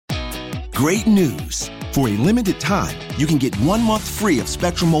Great news! For a limited time, you can get 1 month free of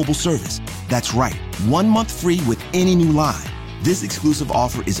Spectrum Mobile service. That's right, 1 month free with any new line. This exclusive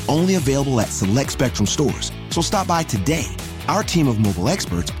offer is only available at select Spectrum stores, so stop by today. Our team of mobile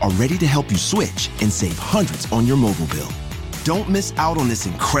experts are ready to help you switch and save hundreds on your mobile bill. Don't miss out on this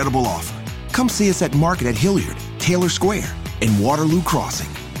incredible offer. Come see us at Market at Hilliard, Taylor Square, and Waterloo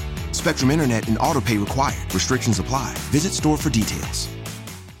Crossing. Spectrum Internet and autopay required. Restrictions apply. Visit store for details.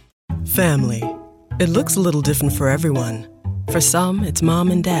 Family. It looks a little different for everyone. For some, it's mom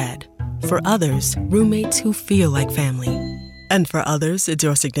and dad. For others, roommates who feel like family. And for others, it's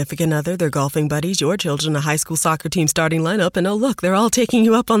your significant other, their golfing buddies, your children, a high school soccer team starting lineup, and oh look, they're all taking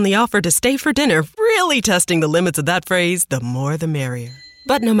you up on the offer to stay for dinner, really testing the limits of that phrase, the more the merrier.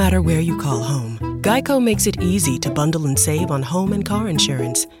 But no matter where you call home, Geico makes it easy to bundle and save on home and car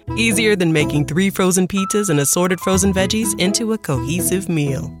insurance. Easier than making 3 frozen pizzas and assorted frozen veggies into a cohesive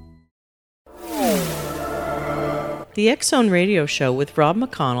meal. The X-Zone Radio Show with Rob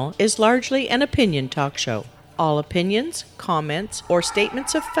McConnell is largely an opinion talk show. All opinions, comments, or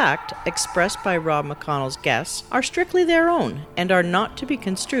statements of fact expressed by Rob McConnell's guests are strictly their own and are not to be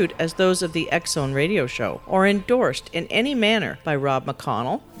construed as those of the X-Zone Radio Show or endorsed in any manner by Rob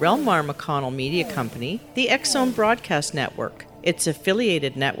McConnell, Relmar McConnell Media Company, the X-Zone Broadcast Network, its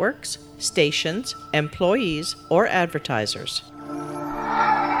affiliated networks, stations, employees, or advertisers.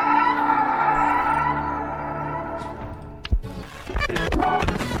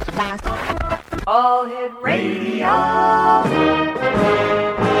 All Hit Radio.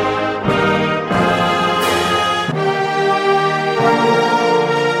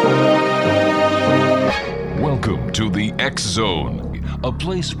 Welcome to the X Zone, a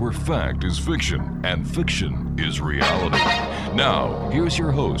place where fact is fiction and fiction is reality. Now, here's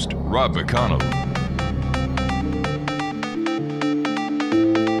your host, Rob McConnell.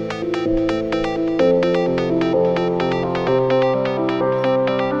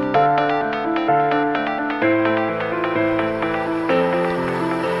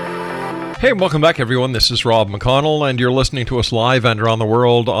 Hey, welcome back, everyone. This is Rob McConnell, and you're listening to us live and around the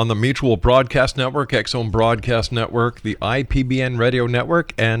world on the Mutual Broadcast Network, X-Zone Broadcast Network, the IPBN Radio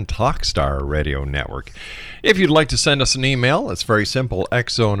Network, and Talkstar Radio Network. If you'd like to send us an email, it's very simple,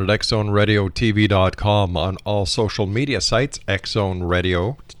 xzone@xzoneradiotv.com. On all social media sites, X-Zone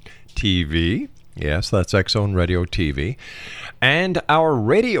Radio TV. Yes, that's X-Zone Radio TV. And our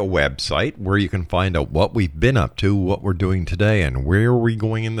radio website, where you can find out what we've been up to, what we're doing today, and where we're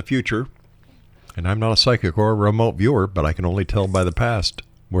going in the future. And I'm not a psychic or a remote viewer, but I can only tell by the past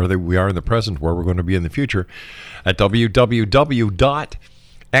where we are in the present, where we're going to be in the future, at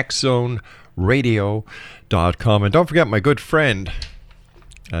www.xzoneradio.com. And don't forget, my good friend,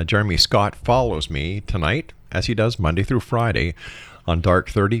 Jeremy Scott, follows me tonight, as he does Monday through Friday, on Dark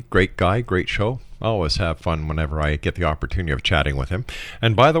 30. Great guy, great show. I always have fun whenever I get the opportunity of chatting with him.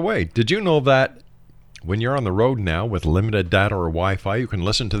 And by the way, did you know that when you're on the road now with limited data or Wi-Fi, you can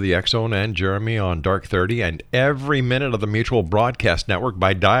listen to the X-Zone and Jeremy on Dark 30 and every minute of the Mutual Broadcast Network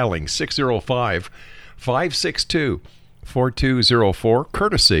by dialing 605-562-4204,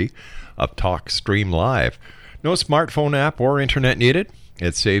 courtesy of TalkStream Live. No smartphone app or internet needed.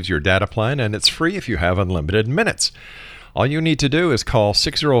 It saves your data plan, and it's free if you have unlimited minutes. All you need to do is call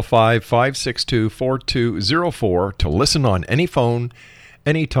 605-562-4204 to listen on any phone,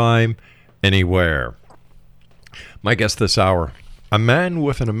 anytime, anywhere. My guest this hour, a man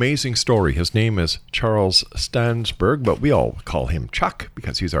with an amazing story. His name is Charles STANSBURGE, but we all call him Chuck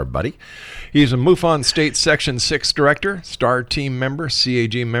because he's our buddy. He's a MUFON State Section 6 Director, STAR Team member,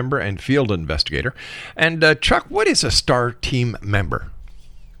 CAG member, and field investigator. And Chuck, what is a STAR Team member?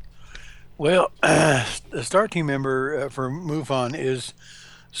 Well, the STAR Team member for MUFON is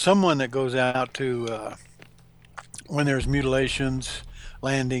someone that goes out to, when there's mutilations,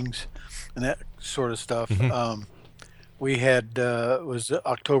 landings, and that sort of stuff. Mm-hmm. We had, was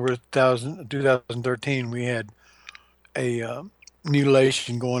October 2013, we had a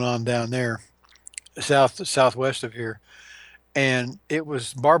mutilation going on down there, southwest of here, and it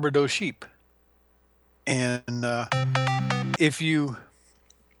was Barbados sheep. And if you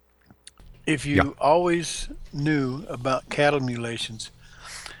always knew about cattle mutilations,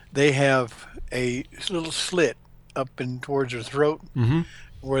 they have a little slit up in towards their throat, mm-hmm.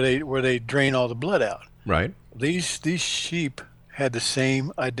 where they drain all the blood out. Right. These sheep had the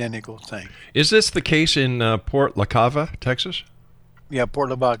same identical thing. Is this the case in Port Lavaca, Texas? Yeah, Port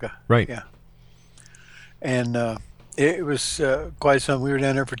Lavaca. Right. Yeah. And it was quite something. We were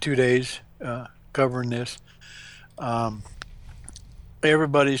down there for 2 days covering this.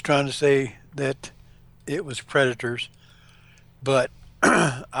 Everybody's trying to say that it was predators, but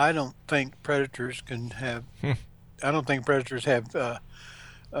I don't think predators can have. I don't think predators have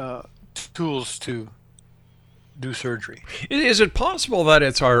tools to do surgery. Is it possible that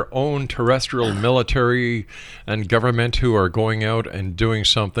it's our own terrestrial military and government who are going out and doing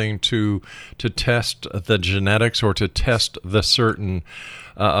something to test the genetics or to test the certain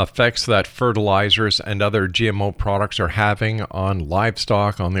effects that fertilizers and other GMO products are having on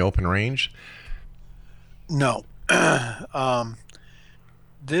livestock on the open range? No.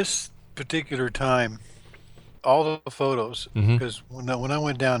 This particular time, all the photos, because when I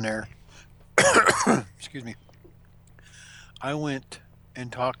went down there, excuse me, I went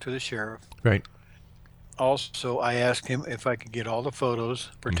and talked to the sheriff. Right. Also, I asked him if I could get all the photos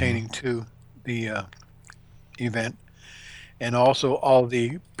pertaining to the event, and also all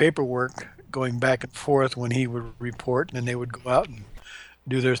the paperwork going back and forth when he would report, and then they would go out and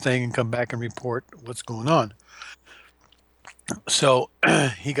do their thing and come back and report what's going on. So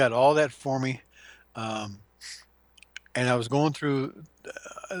he got all that for me, and I was going through.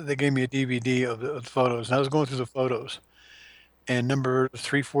 They gave me a DVD of the photos, and I was going through the photos. And number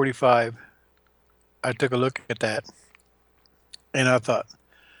 345, I took a look at that, and I thought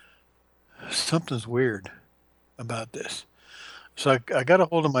something's weird about this. So I got a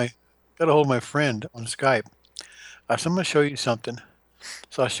hold of my friend on Skype. I said, "I'm gonna show you something."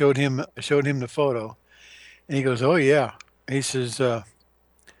 So I showed him the photo, and he goes, "Oh yeah." He says,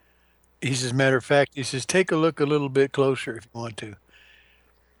 matter of fact, he says, take a look a little bit closer if you want to.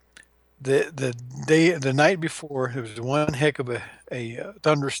 The night before, there was one heck of a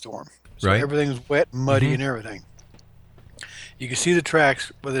thunderstorm. So right. Everything was wet and muddy and everything. You can see the tracks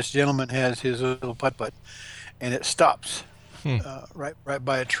where this gentleman has his little putt-putt, and it stops right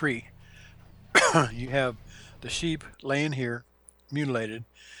by a tree. You have the sheep laying here, mutilated,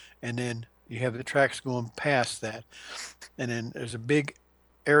 and then you have the tracks going past that. And then there's a big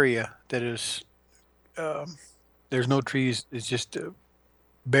area that is, there's no trees. It's just a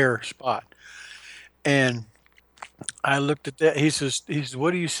bare spot. And I looked at that. He says,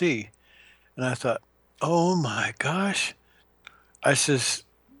 what do you see? And I thought, oh my gosh. I says,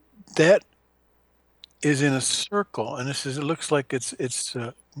 that is in a circle. And it looks like it's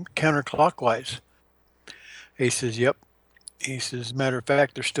counterclockwise. He says, yep. He says, matter of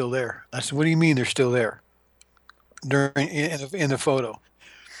fact, they're still there. I said, what do you mean they're still there? In the photo.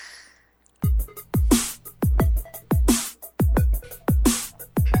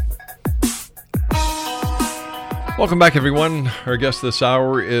 Welcome back, everyone. Our guest this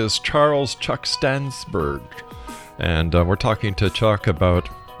hour is Charles Chuck STANSBURGE. And we're talking to Chuck about,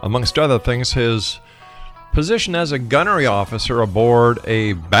 amongst other things, his position as a gunnery officer aboard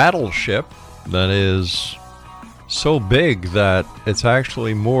a battleship that is so big that it's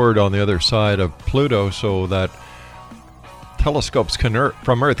actually moored on the other side of Pluto so that telescopes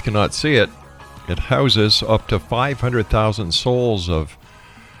from Earth cannot see it. It houses up to 500,000 souls of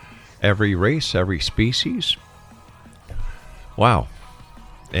every race, every species. Wow.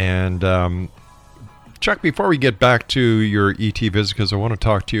 And Chuck, before we get back to your ET visit, because I want to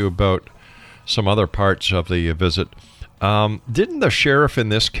talk to you about some other parts of the visit, didn't the sheriff in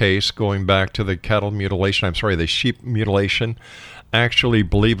this case, going back to the the sheep mutilation, actually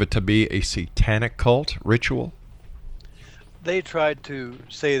believe it to be a satanic cult ritual? They tried to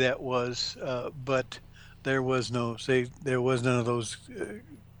say that was, but there was none of those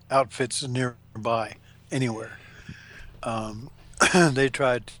outfits nearby anywhere. They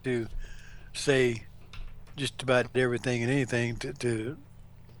tried to say just about everything and anything to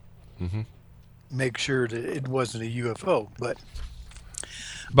make sure that it wasn't a UFO. But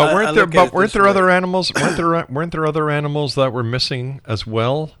weren't there other animals? Weren't there other animals that were missing as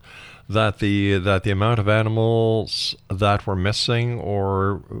well? That the amount of animals that were missing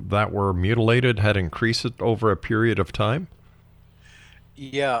or that were mutilated had increased over a period of time?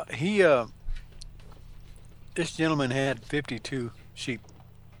 Yeah, this gentleman had 52 sheep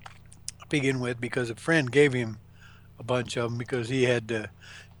to begin with because a friend gave him a bunch of them because he had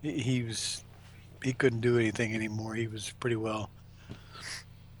he couldn't do anything anymore. He was pretty well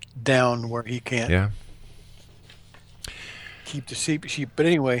down where he can't keep the sheep. But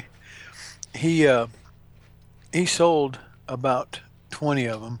anyway, he sold about 20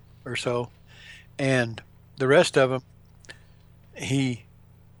 of them or so, and the rest of them he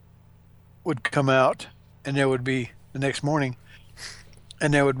would come out, and there would be the next morning,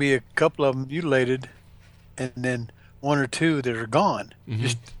 and there would be a couple of them mutilated, and then one or two that are gone,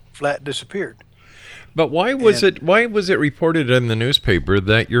 just flat disappeared. But why was it reported in the newspaper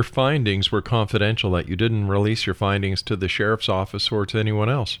that your findings were confidential, that you didn't release your findings to the sheriff's office or to anyone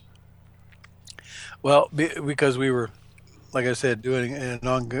else? Well, because we were like I said, doing an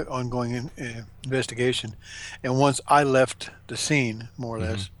ongoing investigation. And once I left the scene, more or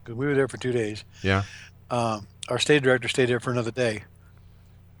less, because we were there for 2 days, Yeah. our state director stayed there for another day.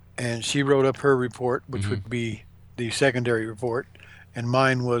 And she wrote up her report, which would be the secondary report, and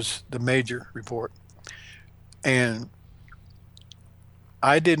mine was the major report. And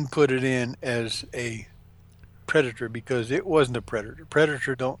I didn't put it in as a predator because it wasn't a predator.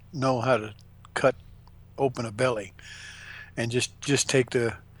 Predator don't know how to cut open a belly and just take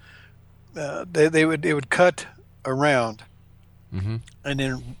the they would cut around and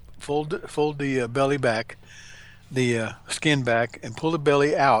then fold the belly back, the skin back, and pull the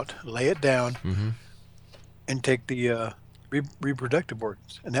belly out, lay it down, and take the reproductive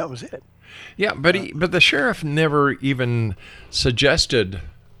organs, and that was it. Yeah, but the sheriff never even suggested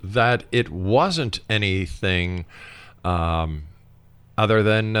that it wasn't anything other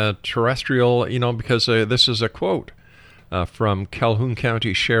than terrestrial, because this is a quote from Calhoun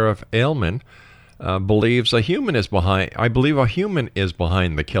County Sheriff Ailman, believes a human is behind. I believe a human is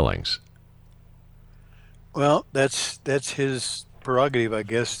behind the killings. Well, that's his prerogative, I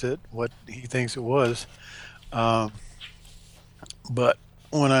guess, that what he thinks it was. But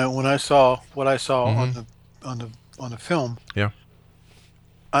when I saw what I saw on the film, yeah,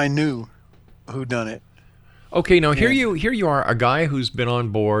 I knew who done it. Okay, now here you are, a guy who's been on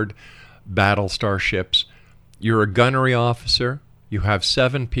board Battlestar ships. You're a gunnery officer. You have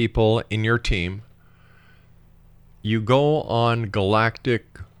 7 people in your team. You go on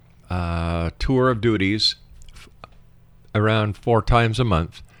galactic tour of duties around 4 times a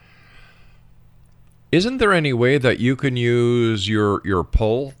month. Isn't there any way that you can use your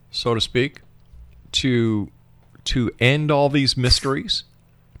pull, so to speak, to end all these mysteries?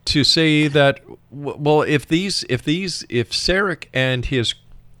 To say that, well, if Sarek and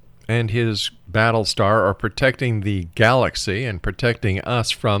his Battlestar are protecting the galaxy and protecting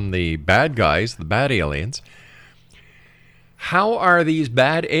us from the bad guys, the bad aliens, how are these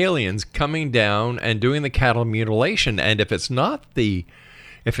bad aliens coming down and doing the cattle mutilation? And if it's not the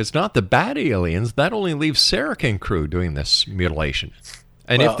bad aliens, that only leaves Sarek and crew doing this mutilation.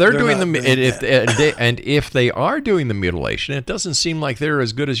 And if they're doing if they are doing the mutilation, it doesn't seem like they're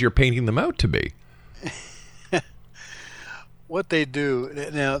as good as you're painting them out to be. What they do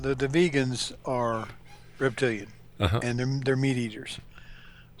now, the vegans are reptilian, and they're meat eaters.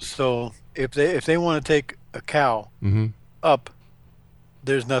 So if they want to take a cow up,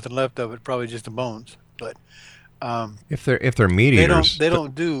 there's nothing left of it, probably just the bones. But if they're meat eaters, they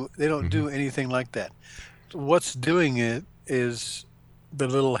don't do anything like that. What's doing it is the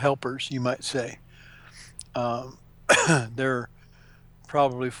little helpers, you might say. They're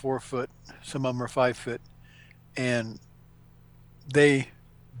probably 4 foot, some of them are 5 foot, and they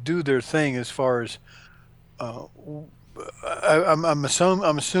do their thing as far as I'm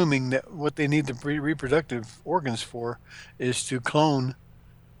assuming that what they need the reproductive organs for is to clone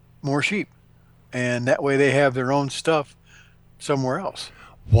more sheep, and that way they have their own stuff somewhere else.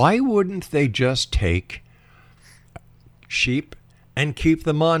 Why wouldn't they just take sheep and keep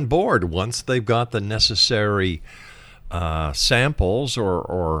them on board once they've got the necessary samples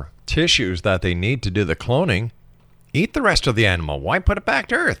or tissues that they need to do the cloning? Eat the rest of the animal. Why put it back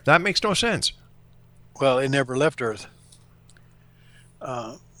to Earth? That makes no sense. Well, it never left Earth.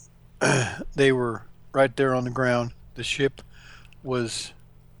 They were right there on the ground. The ship was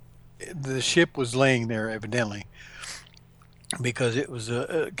laying there evidently because it was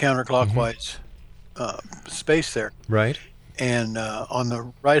a counterclockwise space there. Right. And on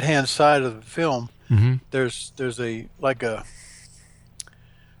the right-hand side of the film, there's a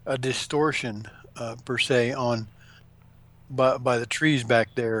distortion per se on by the trees back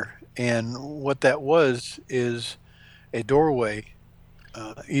there, and what that was is a doorway,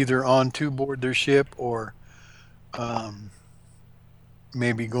 either onto board their ship or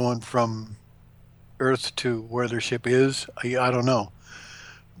maybe going from Earth to where their ship is. I don't know,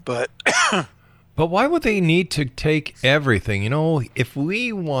 but. But why would they need to take everything? If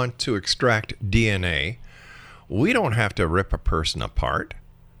we want to extract DNA, we don't have to rip a person apart.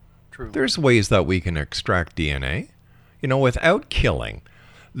 True. There's ways that we can extract DNA, without killing.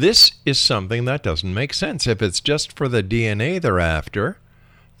 This is something that doesn't make sense. If it's just for the DNA they're after,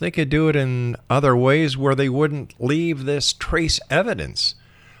 they could do it in other ways where they wouldn't leave this trace evidence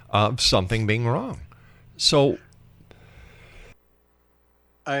of something being wrong. So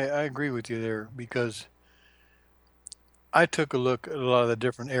I agree with you there, because I took a look at a lot of the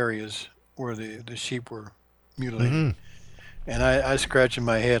different areas where the sheep were mutilated, and I scratched in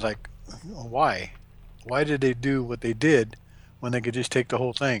my head like, why? Why did they do what they did when they could just take the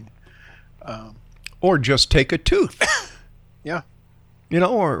whole thing? Or just take a tooth. Yeah.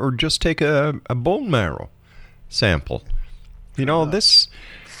 Or just take a bone marrow sample. This,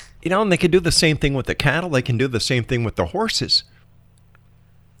 and they can do the same thing with the cattle. They can do the same thing with the horses.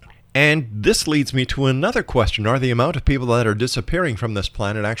 And this leads me to another question. Are the amount of people that are disappearing from this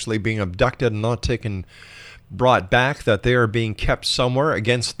planet actually being abducted and not brought back, that they are being kept somewhere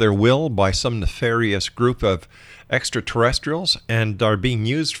against their will by some nefarious group of extraterrestrials and are being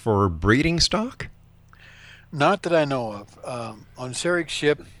used for breeding stock? Not that I know of. On Sarek's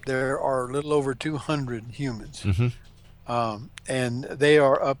ship, there are a little over 200 humans. And they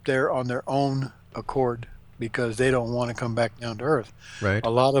are up there on their own accord because they don't want to come back down to Earth. Right. A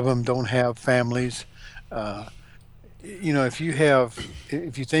lot of them don't have families. If you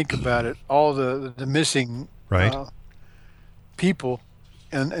think about it, all the missing people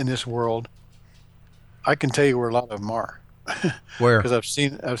in this world, I can tell you where a lot of them are. Where? Because I've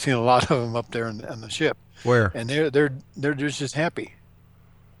seen a lot of them up there on the ship. Where? And they're just happy.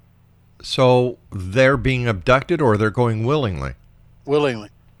 So they're being abducted, or they're going willingly? Willingly.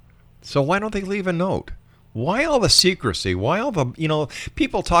 So why don't they leave a note? Why all the secrecy? Why all the,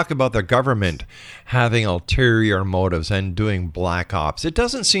 people talk about the government having ulterior motives and doing black ops. It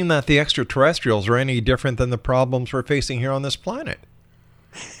doesn't seem that the extraterrestrials are any different than the problems we're facing here on this planet.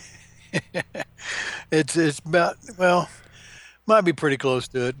 It's about, well, might be pretty close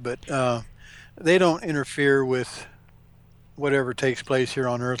to it, but they don't interfere with whatever takes place here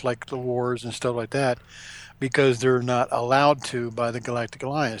on Earth, like the wars and stuff like that, because they're not allowed to by the Galactic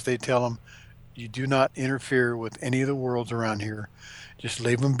Alliance. They tell them, you do not interfere with any of the worlds around here. Just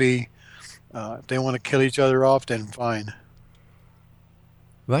leave them be. If they want to kill each other off, then fine.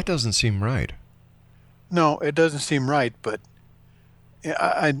 That doesn't seem right. No, it doesn't seem right, but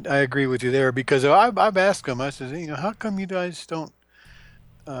I agree with you there, because I've asked them, I said, how come you guys don't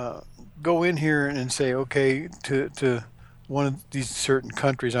go in here and say, okay, to one of these certain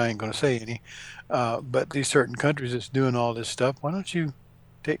countries, I ain't going to say any, but these certain countries that's doing all this stuff, why don't you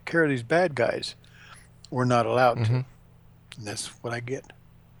take care of these bad guys? We're not allowed to. And that's what I get.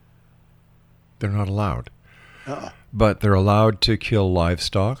 They're not allowed. But they're allowed to kill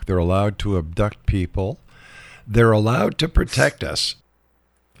livestock. They're allowed to abduct people. They're allowed to protect us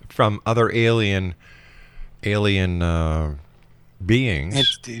from other alien beings.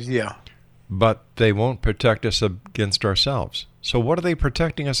 Entities, yeah. But they won't protect us against ourselves. So what are they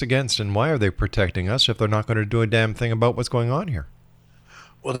protecting us against, and why are they protecting us if they're not going to do a damn thing about what's going on here?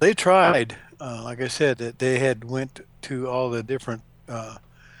 Well, they tried. Like I said, that they had went to all the different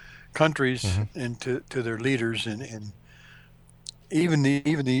countries and to their leaders, and even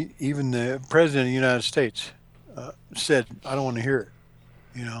the president of the United States said, "I don't want to hear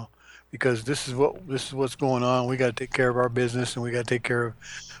it," because this is what's going on. We got to take care of our business, and we got to take care of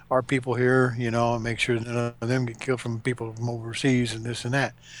our people here, and make sure none of them get killed from people from overseas and this and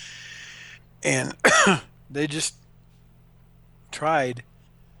that. And they just tried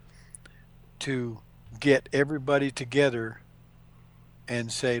to get everybody together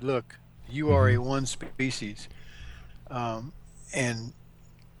and say, look, you are a one species, and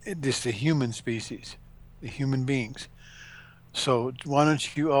this the human species, the human beings. So why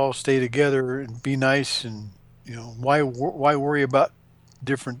don't you all stay together and be nice, and why worry about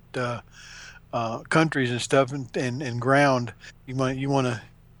different countries and stuff and ground? You want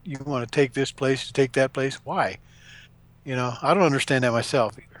to take this place, take that place. Why? I don't understand that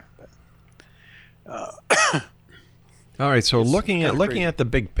myself either. All right, so looking at the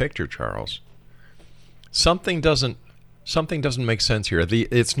big picture, Charles, something doesn't make sense here.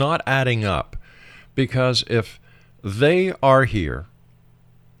 It's not adding up, because if they are here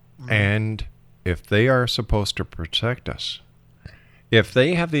and if they are supposed to protect us, if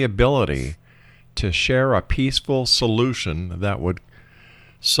they have the ability to share a peaceful solution that would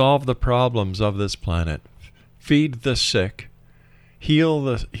solve the problems of this planet, feed the sick, feed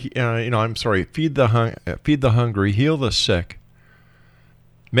the hungry, heal the sick,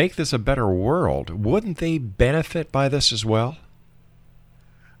 make this a better world, wouldn't they benefit by this as well?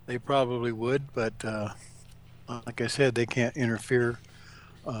 They probably would, but like I said, they can't interfere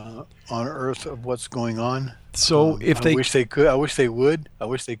on Earth of what's going on. So I wish they could. I wish they would. I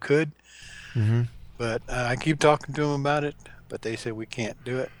wish they could. But I keep talking to them about it, but they say we can't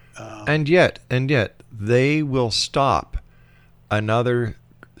do it. And yet, they will stop another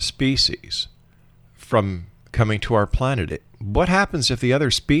species from coming to our planet. What happens if the other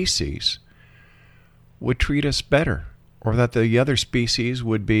species would treat us better, or that the other species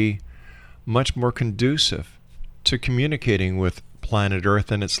would be much more conducive to communicating with planet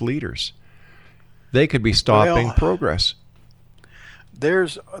Earth and its leaders? They could be stopping progress.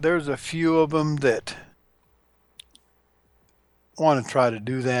 There's a few of them that want to try to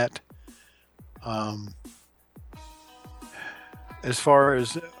do that. As far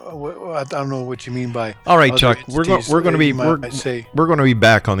as I don't know what you mean by. All right, other Chuck. We're going to be you might say. we're going to be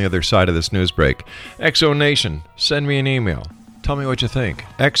back on the other side of this news break. Exxon Nation, send me an email. Tell me what you think.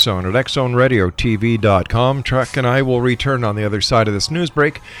 Exxon at exxonradiotv.com. Chuck and I will return on the other side of this news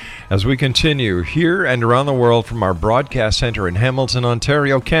break as we continue here and around the world from our broadcast center in Hamilton,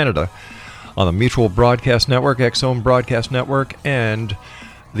 Ontario, Canada, on the Mutual Broadcast Network, Exxon Broadcast Network, and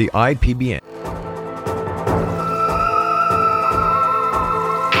the IPBN.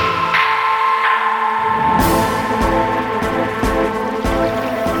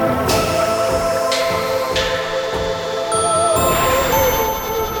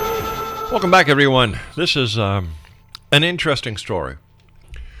 Welcome back, everyone. This is an interesting story.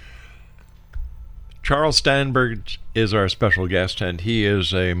 Charles STANSBURGE is our special guest, and he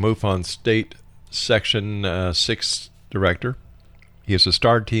is a MUFON State Section 6 Director. He is a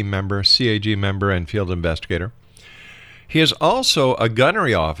STAR team member, CAG member, and field investigator. He is also a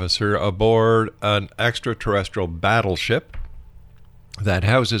gunnery officer aboard an extraterrestrial battleship that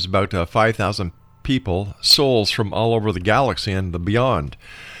houses about 5,000 people, souls from all over the galaxy and the beyond.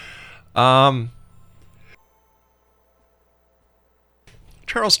 Charles,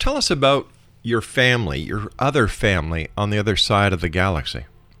 tell us about your family, your other family on the other side of the galaxy.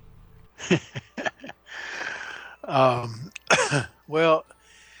 Well,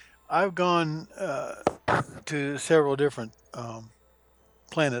 I've gone to several different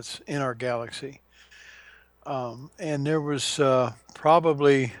planets in our galaxy, and there was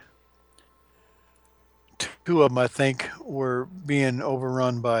probably two of them, I think, were being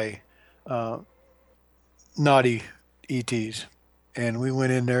overrun by naughty ETs, and we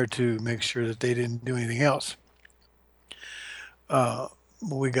went in there to make sure that they didn't do anything else.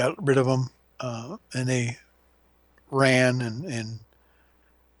 We got rid of them, and they ran,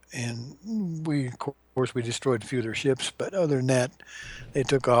 and we, of course, we destroyed a few of their ships, but other than that, they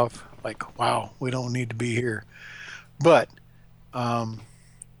took off like, wow, we don't need to be here. But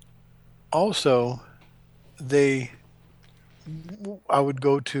also, I would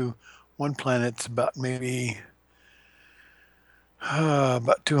go to one planet. It's about maybe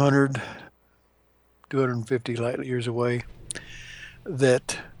about 250 light years away,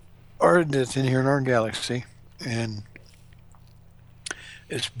 that's in here in our galaxy, and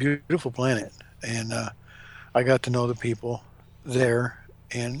it's a beautiful planet. And I got to know the people there,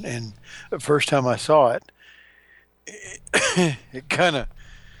 and the first time I saw it, it kind of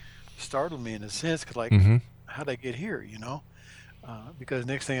startled me in a sense, cause like, how'd I get here, you know? Because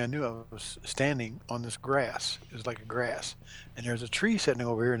next thing I knew, I was standing on this grass. It was like a grass, and there's a tree sitting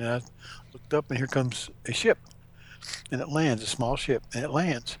over here, and I looked up, and here comes a ship, and it lands, a small ship, and it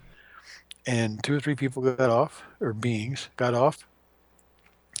lands, and 2 or 3 people got off, or beings got off,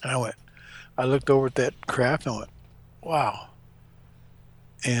 and I looked over at that craft, and I went, wow,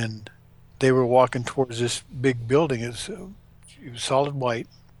 and they were walking towards this big building. It was solid white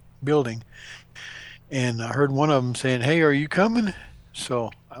building. And I heard one of them saying, "Hey, are you coming?"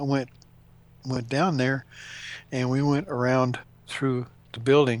 So I went down there, and we went around through the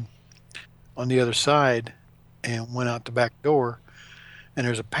building on the other side and went out the back door, and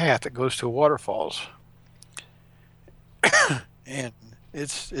there's a path that goes to waterfalls. And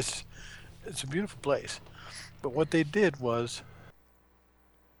it's a beautiful place. But what they did was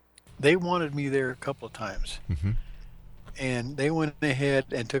they wanted me there a couple of times. And they went ahead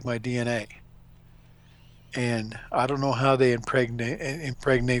and took my DNA. And I don't know how they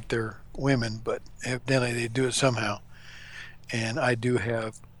impregnate their women, but evidently they do it somehow. And I do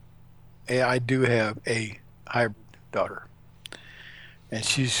have a hybrid daughter, and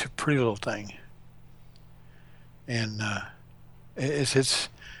she's a pretty little thing. And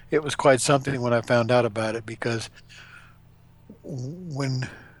it was quite something when I found out about it, because when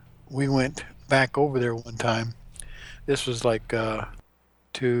we went back over there one time, this was like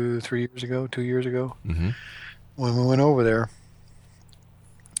 2 years ago. When we went over there,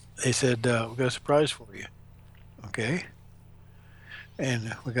 they said, "We got a surprise for you." Okay.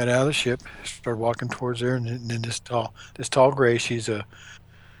 And we got out of the ship, started walking towards there, and then this tall gray, she's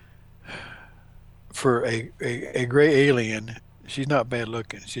for a gray alien, she's not bad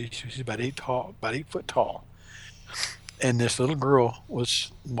looking. She's about 8 foot tall. And this little girl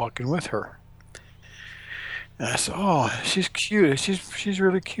was walking with her. And I said, "Oh, she's cute. She's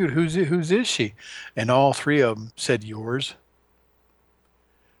really cute. Whose is she?" And all 3 of them said, "Yours."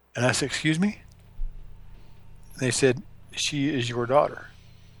 And I said, "Excuse me?" They said, "She is your daughter.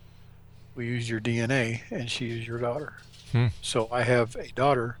 We used your DNA, and she is your daughter." So I have a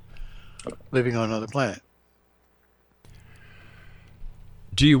daughter living on another planet.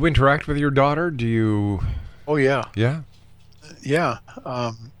 Do you interact with your daughter? Do you? Oh yeah, Yeah. yeah.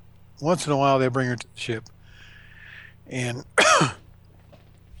 Once in a while they bring her to the ship, and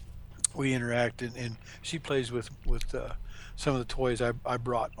we interact, and she plays with some of the toys I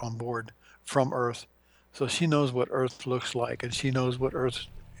brought on board from Earth, so she knows what Earth looks like, and she knows what Earth,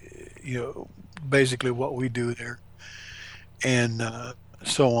 basically what we do there, and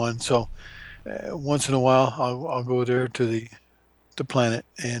so on. So once in a while, I'll go there to the planet,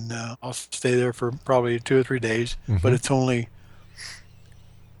 and I'll stay there for probably 2 or 3 days, but it's only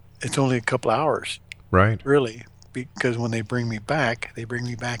a couple hours, Right. really, because when they bring me back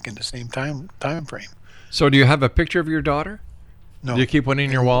in the same time frame. So do you have a picture of your daughter? No, Do you keep one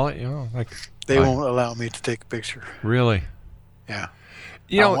in your wallet? they won't allow me to take a picture. Really? Yeah,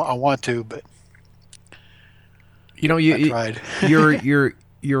 I want to, but I tried.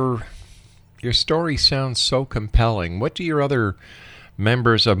 Your story sounds so compelling. What do your other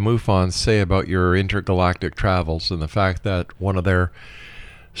members of MUFON say about your intergalactic travels and the fact that one of their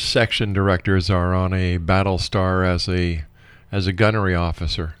section directors are on a Battlestar as a gunnery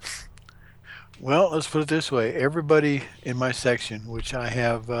officer? Well, let's put it this way. Everybody in my section, which I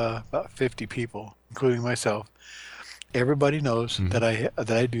have about 50 people, including myself, everybody knows that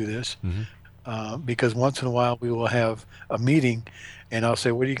I do this, because once in a while we will have a meeting, and I'll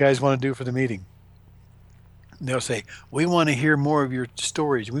say, what do you guys want to do for the meeting? And they'll say, we want to hear more of your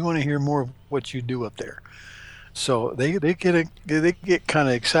stories. We want to hear more of what you do up there. So they get kind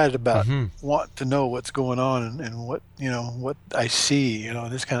of excited about want to know what's going on and what I see,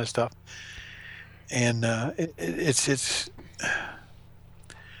 this kind of stuff. And it's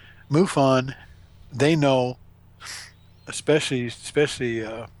MUFON. They know, especially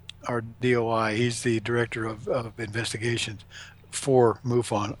our DOI. He's the director of investigations for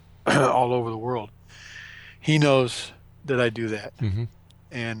MUFON all over the world. He knows that I do that,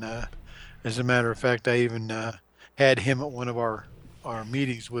 and as a matter of fact, I even had him at one of our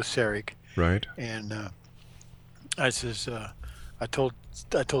meetings with Sarek. Right. And I says, I told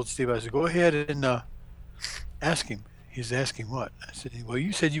Steve, I said, go ahead and ask him. He's asking what? I said, well,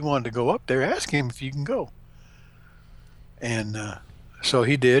 you said you wanted to go up there. Ask him if you can go. And so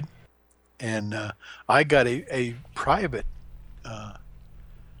he did. And I got a private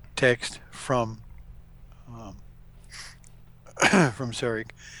text from Sarek,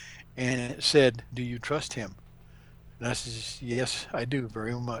 and it said, do you trust him? And I said, yes, I do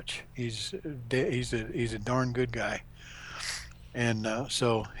very much. He's a darn good guy. And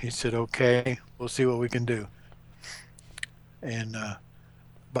so he said, okay, we'll see what we can do. And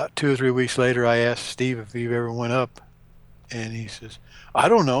about 2 or 3 weeks later, I asked Steve if he ever went up, and he says, I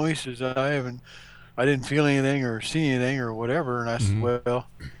don't know. He says, I didn't feel anything or see anything or whatever. And I said, well,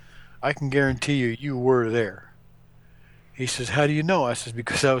 I can guarantee you were there. He says, how do you know? I says,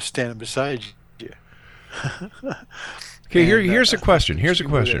 because I was standing beside you. Okay, here's a question. Here's a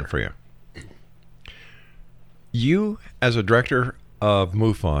question for you. You, as a director of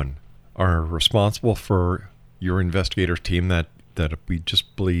MUFON, are responsible for your investigator team that we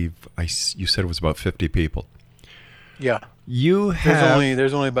just believe, you said it was about 50 people. Yeah.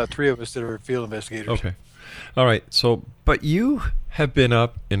 There's only about 3 of us that are field investigators. Okay. All right. So, but you have been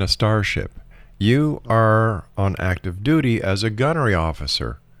up in a starship. You are on active duty as a gunnery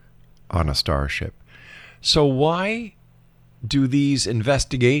officer on a starship. So why do these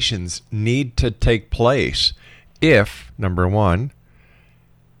investigations need to take place if, number one,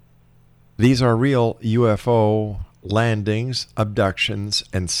 these are real UFO landings, abductions,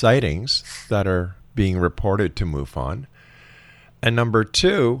 and sightings that are being reported to MUFON? And number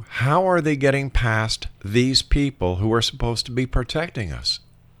two, how are they getting past these people who are supposed to be protecting us?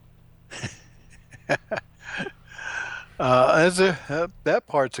 That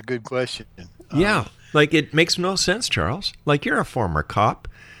part's a good question. Yeah, like it makes no sense, Charles. Like you're a former cop.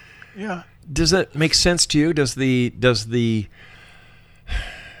 Yeah. Does that make sense to you? Does the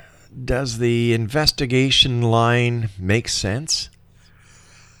investigation line make sense?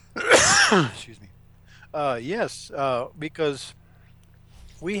 Excuse me. Yes, because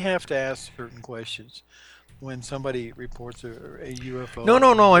we have to ask certain questions when somebody reports a UFO.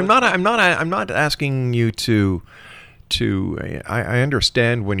 No. I'm not asking you to. I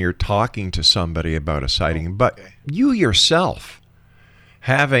understand when you're talking to somebody about a sighting, but you yourself,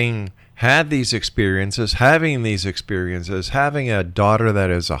 having had these experiences, having a daughter that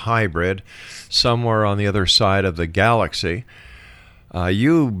is a hybrid somewhere on the other side of the galaxy,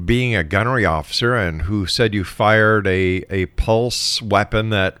 you being a gunnery officer and who said you fired a pulse weapon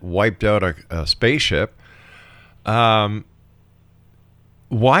that wiped out a spaceship,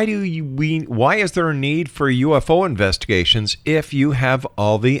 why is there a need for UFO investigations if you have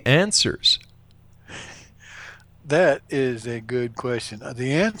all the answers? That is a good question.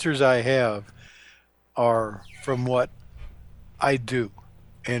 The answers I have are from what I do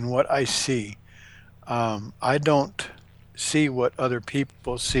and what I see. I don't see what other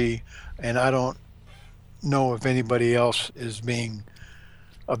people see, and I don't know if anybody else is being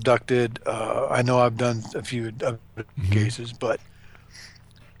abducted. I know I've done a few cases, but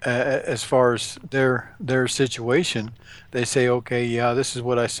as far as their situation, they say, okay, yeah, this is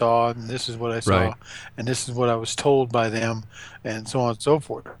what I saw, and this is what I saw, Right. and this is what I was told by them, and so on and so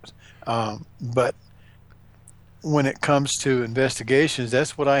forth. But when it comes to investigations,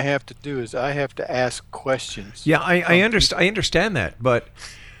 that's what I have to do, is I have to ask questions. Yeah, I understand that, but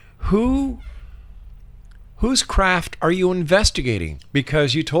whose craft are you investigating?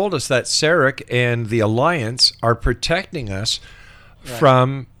 Because you told us that Sarek and the Alliance are protecting us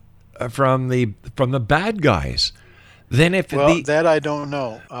from the bad guys. Then that I don't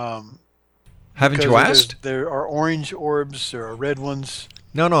know. Haven't you asked? There are orange orbs, there are red ones.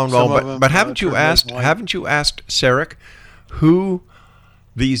 No. But haven't you asked? Haven't you asked Sarek who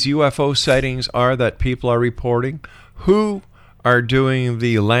these UFO sightings are that people are reporting? Who are doing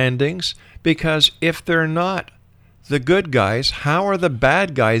the landings? Because if they're not the good guys, how are the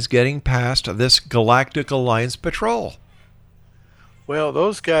bad guys getting past this Galactic Alliance patrol? Well,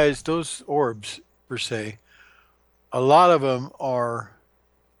 those guys, those orbs per se, a lot of them are,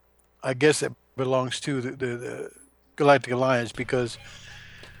 I guess it belongs to the Galactic Alliance, because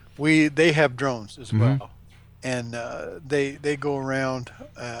they have drones as well, and they go around.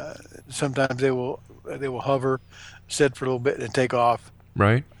 Sometimes they will hover, sit for a little bit, and take off.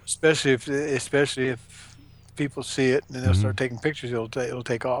 Right. Especially if people see it and they'll start taking pictures, it'll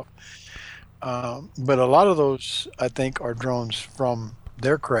take off. But a lot of those, I think, are drones from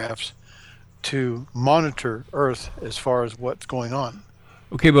their crafts to monitor Earth as far as what's going on.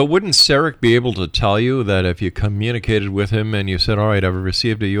 Okay, but wouldn't Sarek be able to tell you that if you communicated with him and you said, all right, I've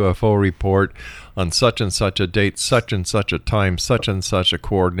received a UFO report on such and such a date, such and such a time, such and such a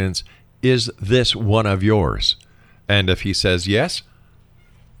coordinates, is this one of yours? And if he says yes,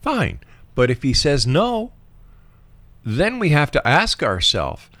 fine. But if he says no, then we have to ask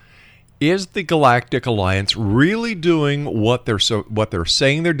ourselves, is the Galactic Alliance really doing what they're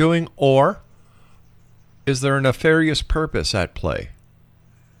saying they're doing, or is there a nefarious purpose at play?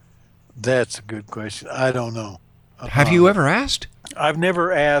 That's a good question. I don't know. Have you ever asked? I've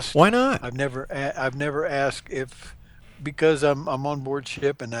never asked. Why not? I've never asked because I'm on board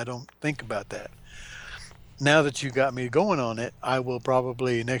ship and I don't think about that. Now that you got me going on it, I will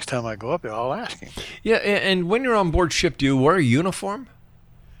probably, next time I go up there, I'll ask him. Yeah, and when you're on board ship, do you wear a uniform?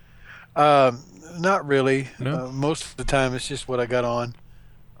 Not really. No? Most of the time, it's just what I got on.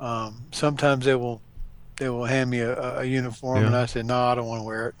 Sometimes they will hand me a uniform, and I say, no, I don't want to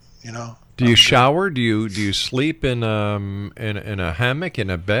wear it. Do you shower? Do you sleep in a hammock, in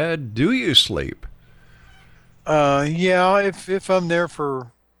a bed? Do you sleep? Yeah. If I'm there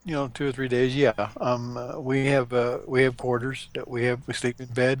for 2 or 3 days, yeah. We have quarters that we sleep in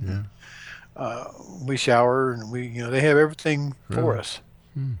bed. Yeah. We shower, and they have everything for us.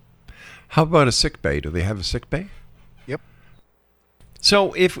 How about a sick bay? Do they have a sick bay? Yep.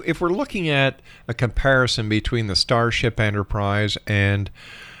 So if we're looking at a comparison between the Starship Enterprise and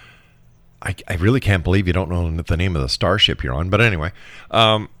I really can't believe you don't know the name of the starship you're on, but anyway,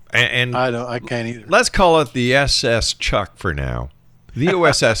 and I can't either. Let's call it the SS Chuck for now. The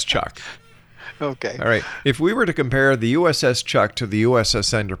USS Chuck. Okay. All right. If we were to compare the USS Chuck to the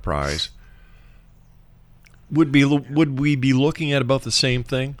USS Enterprise, would we be looking at about the same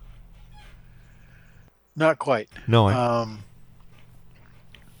thing? Not quite. No.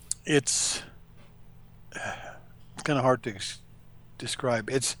 It's kind of hard to describe.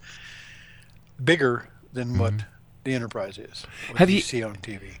 It's bigger than what the Enterprise is. What you see on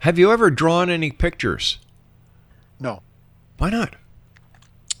TV. Have you ever drawn any pictures? No. Why not?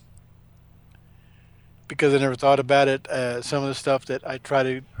 Because I never thought about it. Some of the stuff that I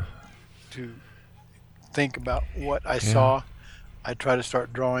try to think about what I saw, I try to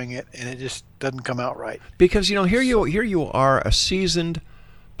start drawing it, and it just doesn't come out right. Because here you are, a seasoned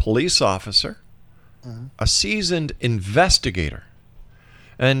police officer, a seasoned investigator.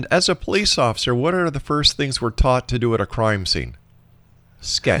 And as a police officer, what are the first things we're taught to do at a crime scene?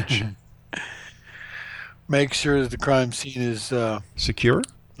 Sketch. Make sure that the crime scene is secure.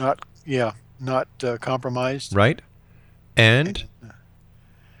 Not compromised. Right. And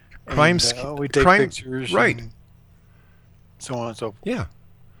we take pictures. Right. And so on and so forth. Yeah.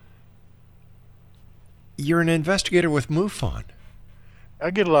 You're an investigator with MUFON.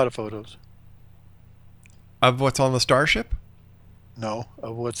 I get a lot of photos. Of what's on the Starship? No,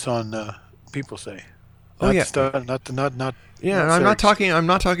 of what's on People Say. Oh, yeah. Not. Yeah, not I'm not Sarah's. talking. I'm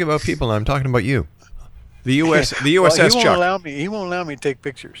not talking about people. I'm talking about you. The USS Well, Chuck. he won't allow me to take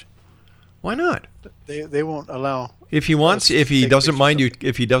pictures. Why not? They won't allow. If he wants, us if to he take doesn't pictures mind of you,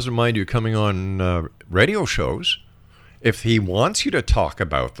 if he doesn't mind you coming on radio shows, if he wants you to talk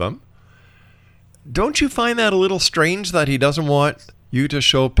about them, don't you find that a little strange that he doesn't want you to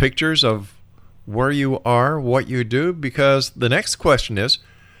show pictures of where you are, what you do? Because the next question is,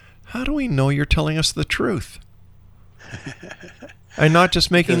 how do we know you're telling us the truth? And not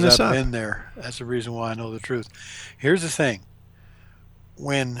just making Because this I've up. been there. That's the reason why I know the truth. Here's the thing.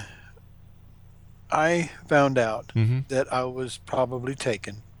 When I found out that I was probably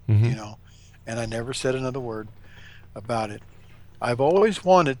taken, and I never said another word about it, I've always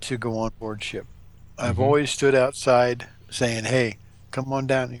wanted to go on board ship. I've always stood outside saying, "Hey, come on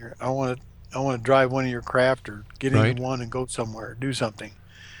down here. I want to drive one of your craft or get Right. into one and go somewhere, do something."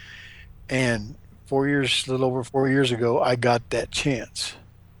 And a little over 4 years ago, I got that chance.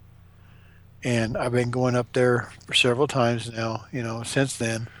 And I've been going up there for several times now, since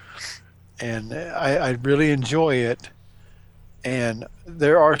then. And I really enjoy it. And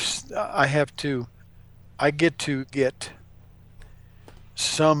I get to get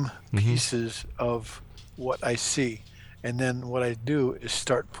some pieces of what I see. And then what I do is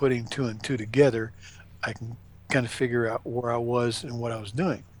start putting two and two together. I can kind of figure out where I was and what I was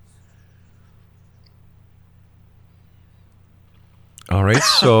doing. All right,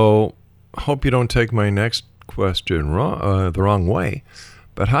 so hope you don't take my next question the wrong way,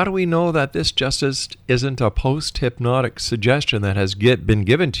 but how do we know that this just isn't a post-hypnotic suggestion that has been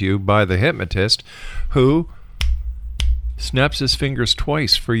given to you by the hypnotist who snaps his fingers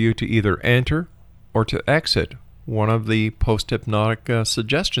twice for you to either enter or to exit one of the post-hypnotic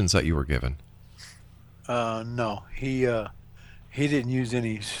suggestions that you were given? No, he didn't use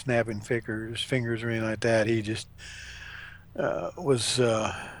any snapping fingers or anything like that. He just was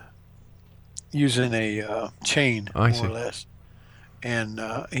using a chain, more or less, and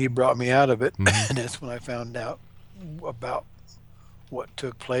he brought me out of it. And that's when I found out about what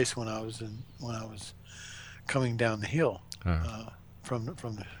took place when I was coming down the hill from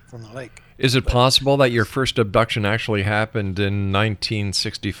the lake. Is it possible that your first abduction actually happened in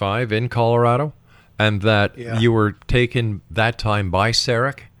 1965 in Colorado, and that you were taken that time by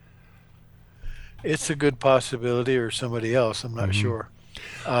Sarek? It's a good possibility, or somebody else. I'm not sure.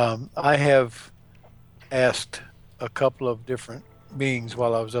 I have asked a couple of different beings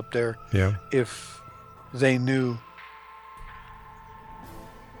while I was up there if they knew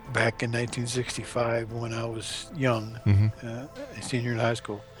back in 1965 when I was young, a senior in high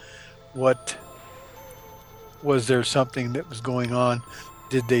school, what was there something that was going on?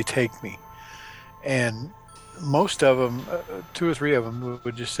 Did they take me? And most of them, 2 or 3 of them,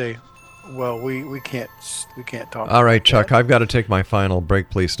 would just say, "Well, we can't talk." All right, about Chuck, that. I've got to take my final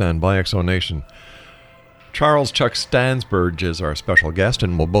break. Please stand by, Exonation. Charles Chuck Stansburge is our special guest,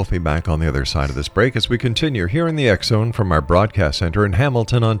 and we'll both be back on the other side of this break as we continue here in the X Zone from our broadcast center in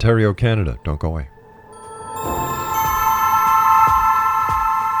Hamilton, Ontario, Canada. Don't go away.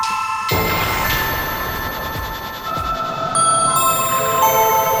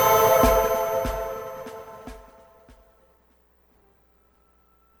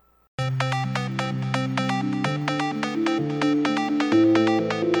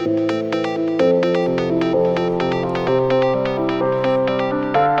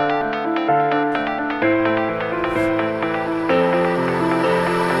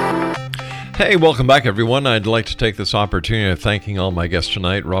 Hey, welcome back, everyone. I'd like to take this opportunity of thanking all my guests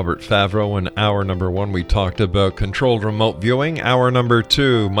tonight. Robert Favreau. In hour number 1, we talked about controlled remote viewing. Hour number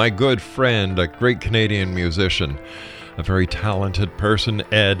 2, my good friend, a great Canadian musician, a very talented person,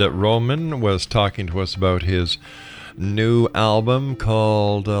 Ed Roman, was talking to us about his new album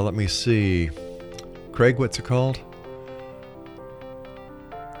called, let me see, Craig, what's it called?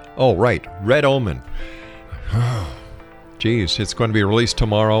 Oh, right, Red Omen. Geez, it's going to be released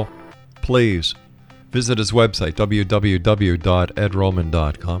tomorrow. Please visit his website,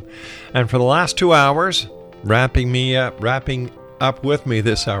 www.edroman.com. And for the last 2 hours, wrapping me up this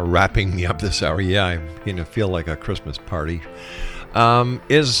hour, yeah, I'm going to feel like a Christmas party,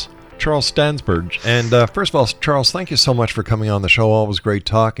 is Charles Stansburge. And first of all, Charles, thank you so much for coming on the show. Always great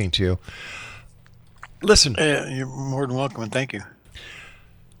talking to you. Listen. You're more than welcome, and thank you.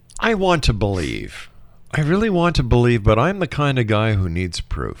 I want to believe. I really want to believe, but I'm the kind of guy who needs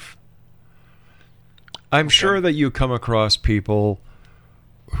proof. I'm sure that you come across people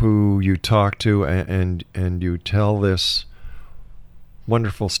who you talk to and you tell this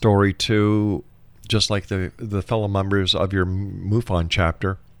wonderful story too, just like the fellow members of your MUFON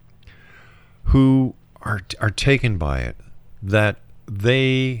chapter who are taken by it, that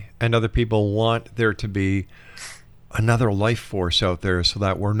they and other people want there to be another life force out there so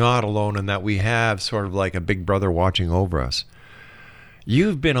that we're not alone and that we have sort of like a big brother watching over us.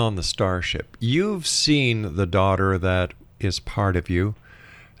 You've been on the starship. You've seen the daughter that is part of you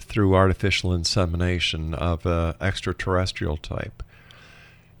through artificial insemination of an extraterrestrial type.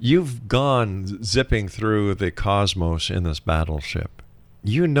 You've gone zipping through the cosmos in this battleship.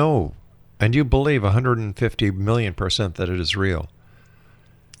 You know, and you believe 150,000,000% that it is real.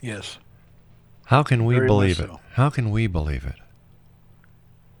 Yes. How can we Very believe much it? so. How can we believe it?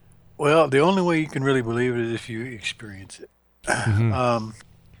 Well, the only way you can really believe it is if you experience it.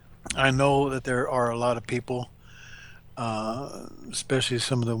 I know that there are a lot of people, especially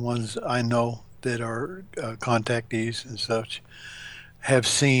some of the ones I know that are contactees and such, have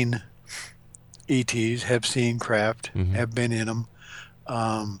seen ETs, have seen craft, have been in them.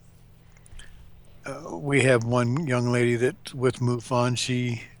 We have one young lady that with MUFON,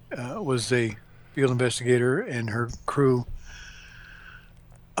 she was a field investigator, and her crew,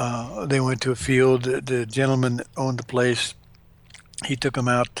 they went to a field. The gentleman that owned the place, he took them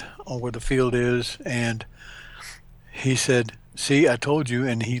out on where the field is, and he said, "See, I told you."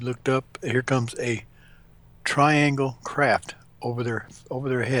 And he looked up. Here comes a triangle craft over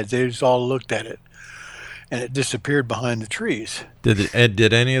their heads. They just all looked at it, and it disappeared behind the trees.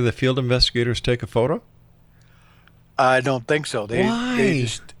 Did any of the field investigators take a photo? I don't think so. Why? They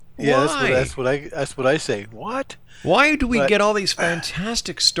just, yeah, Why? that's what I say. What? Why do we But- get all these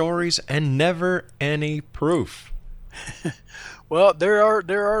fantastic stories and never any proof? Well, there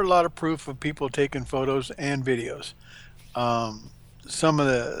are a lot of proof of people taking photos and videos. Some of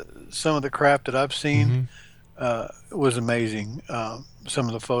the craft that I've seen was amazing. Some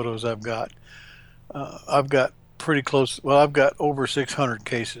of the photos I've got pretty close. Well, I've got over 600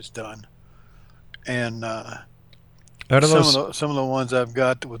 cases done, and Out of those, some of the ones I've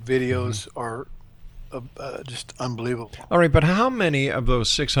got with videos are just unbelievable. all right, but how many of those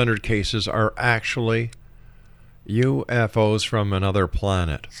 600 cases are actually UFOs from another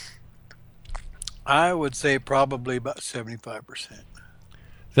planet? I would say probably about 75%.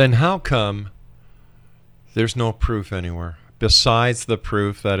 Then how come there's no proof anywhere besides the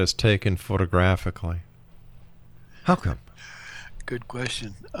proof that is taken photographically? How come? Good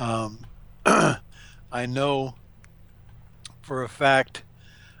question. I know for a fact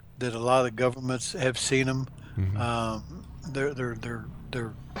that a lot of the governments have seen them. Their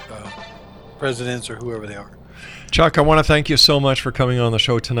presidents or whoever they are. Chuck, I want to thank you so much for coming on the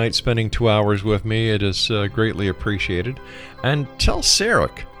show tonight, spending 2 hours with me. It is greatly appreciated. And tell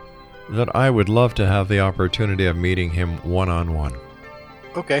Sarek that I would love to have the opportunity of meeting him one-on-one.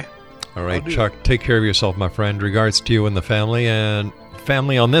 Okay. All right, I'll do Chuck, take care of yourself, my friend. Regards to you and the family, and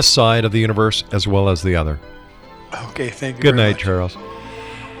family on this side of the universe as well as the other. Okay, thank you. Good very night, much. Charles.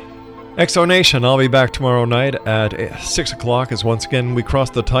 Exo Nation, I'll be back tomorrow night at 6 o'clock as once again we cross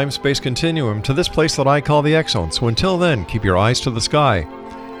the time-space continuum to this place that I call the Exxon. So until then, keep your eyes to the sky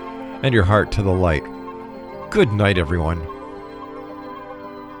and your heart to the light. Good night, everyone.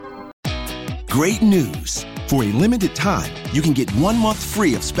 Great news! For a limited time, you can get 1 month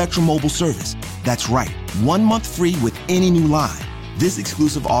free of Spectrum Mobile service. That's right, 1 month free with any new line. This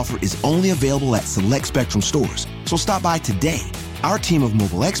exclusive offer is only available at select Spectrum stores, so stop by today. Our team of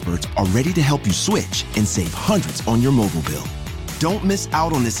mobile experts are ready to help you switch and save hundreds on your mobile bill. Don't miss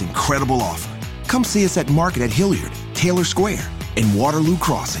out on this incredible offer. Come see us at Market at Hilliard, Taylor Square, and Waterloo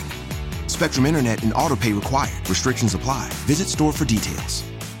Crossing. Spectrum Internet and autopay required. Restrictions apply. Visit store for details.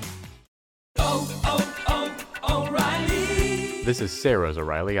 This is Sarah's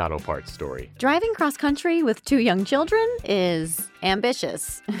O'Reilly Auto Parts story. Driving cross country with 2 young children is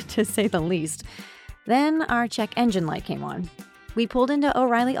ambitious, to say the least. Then our check engine light came on. We pulled into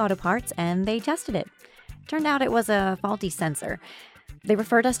O'Reilly Auto Parts and they tested it. Turned out it was a faulty sensor. They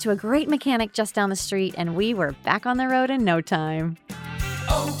referred us to a great mechanic just down the street and we were back on the road in no time.